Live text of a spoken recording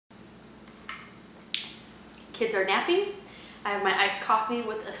kids are napping. I have my iced coffee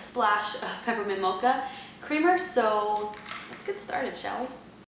with a splash of peppermint mocha creamer, so let's get started, shall we?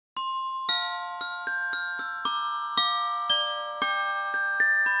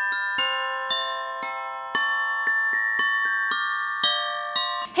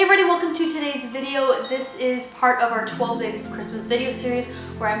 Hey everybody, welcome to today's video. This is part of our 12 Days of Christmas video series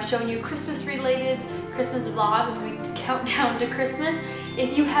where I'm showing you Christmas related Christmas vlog as we count down to Christmas.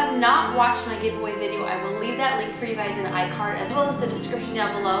 If you have not watched my giveaway video, I will leave that link for you guys in the iCard as well as the description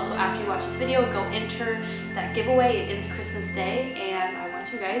down below. So after you watch this video, go enter that giveaway. It ends Christmas Day and I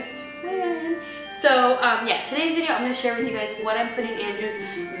want you guys to win. So yeah, today's video I'm going to share with you guys what I'm putting in Andrew's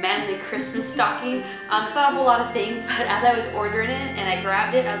manly Christmas stocking. It's not a whole lot of things, but as I was ordering it and I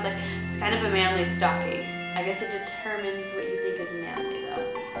grabbed it, I was like, it's kind of a manly stocking. I guess it determines what you think is manly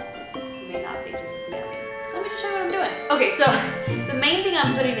though. You may not think this is manly. Let me just show you what I'm doing. Okay, so the main thing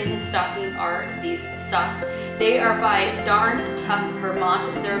I'm putting in his stocking are these socks. They are by Darn Tough Vermont.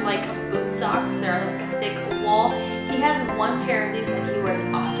 They're like boot socks. They're like a thick wool. He has one pair of these and he wears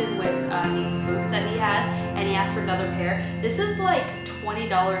often with these boots that he has, and he asked for another pair. This is like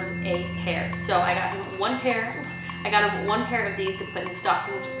 $20 a pair. So I got him one pair. I got him one pair of these to put in his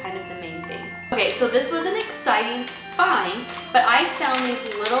stocking, which is kind of the main thing. Okay, so this was an exciting find, but I found these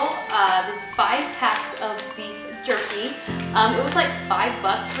little, these 5 packs of beef jerky. It was like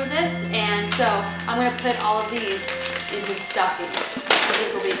 $5 for this, and so I'm gonna put all of these in his stocking. I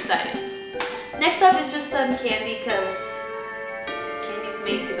think he'll be excited. Next up is just some candy, because candy's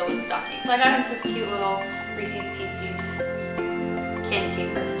made to go in stocking. So I got him this cute little Reese's Pieces candy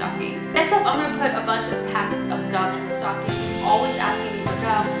cane for his stocking. Next up, I'm gonna put a bunch of packs of gum in his stocking. He's always asking me for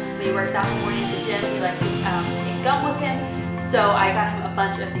gum. When he works out in the morning at the gym, he likes to take gum with him. So I got him a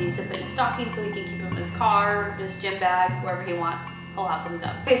bunch of these to put in his stocking so he can keep them in his car, his gym bag, wherever he wants. He'll have some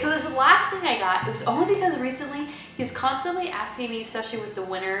gum. Okay, so this last thing I got, it was only because recently he's constantly asking me, especially with the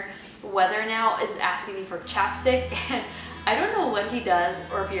winter weather now, is asking me for chapstick. And I don't know what he does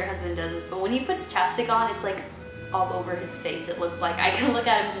or if your husband does this, but when he puts chapstick on, it's like all over his face. It looks like I can look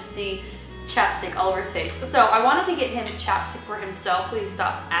at him and just see chapstick all over his face. So I wanted to get him chapstick for himself so he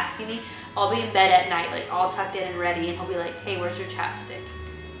stops asking me. I'll be in bed at night, like all tucked in and ready, and he'll be like, hey, where's your chapstick?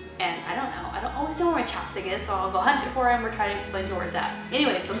 And I don't know. I don't always know where my chapstick is, so I'll go hunt it for him or try to explain to where it's at.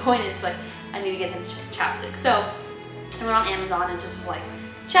 Anyways, the point is, like, I need to get him just chapstick. So I went on Amazon and just was like,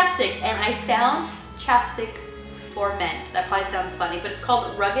 chapstick, and I found chapstick for men. That probably sounds funny, but it's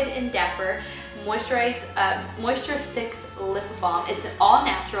called Rugged and Dapper Moisture Fix Lip Balm. It's all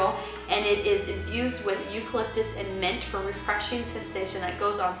natural and it is infused with eucalyptus and mint for refreshing sensation that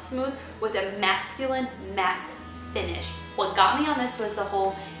goes on smooth with a masculine matte finish. What got me on this was the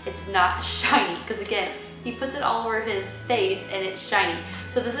whole, it's not shiny, because again, he puts it all over his face and it's shiny.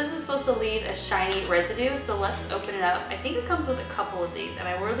 So this isn't supposed to leave a shiny residue, so let's open it up. I think it comes with a couple of these and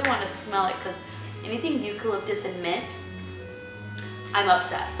I really want to smell it because anything eucalyptus and mint, I'm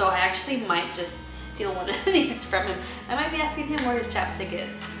obsessed. So I actually might just steal one of these from him. I might be asking him where his chapstick is.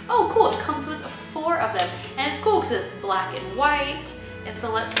 Oh cool, it comes with 4 of them. And it's cool because it's black and white. And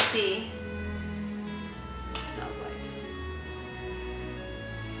so let's see what it smells like.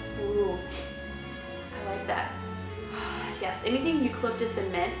 Ooh, I like that. Yes, anything eucalyptus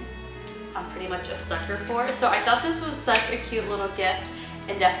and mint, I'm pretty much a sucker for. So I thought this was such a cute little gift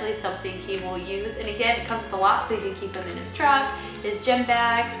and definitely something he will use. And again, it comes with a lot, so he can keep them in his truck, his gym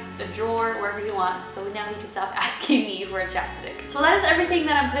bag, a drawer, wherever he wants. So now he can stop asking me for a chapstick. So that is everything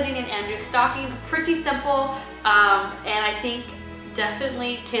that I'm putting in Andrew's stocking. Pretty simple, and I think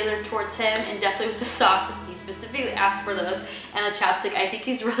definitely tailored towards him, and definitely with the socks. He specifically asked for those, and the chapstick. I think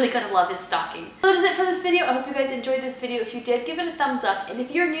he's really gonna love his stocking. So that is it for this video. I hope you guys enjoyed this video. If you did, give it a thumbs up, and if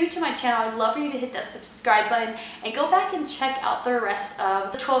you're new to my channel, I'd love for you to hit that subscribe button and go back and check out the rest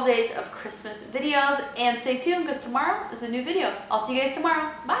of the 12 Days of Christmas videos, and stay tuned because tomorrow is a new video. I'll see you guys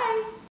tomorrow. Bye!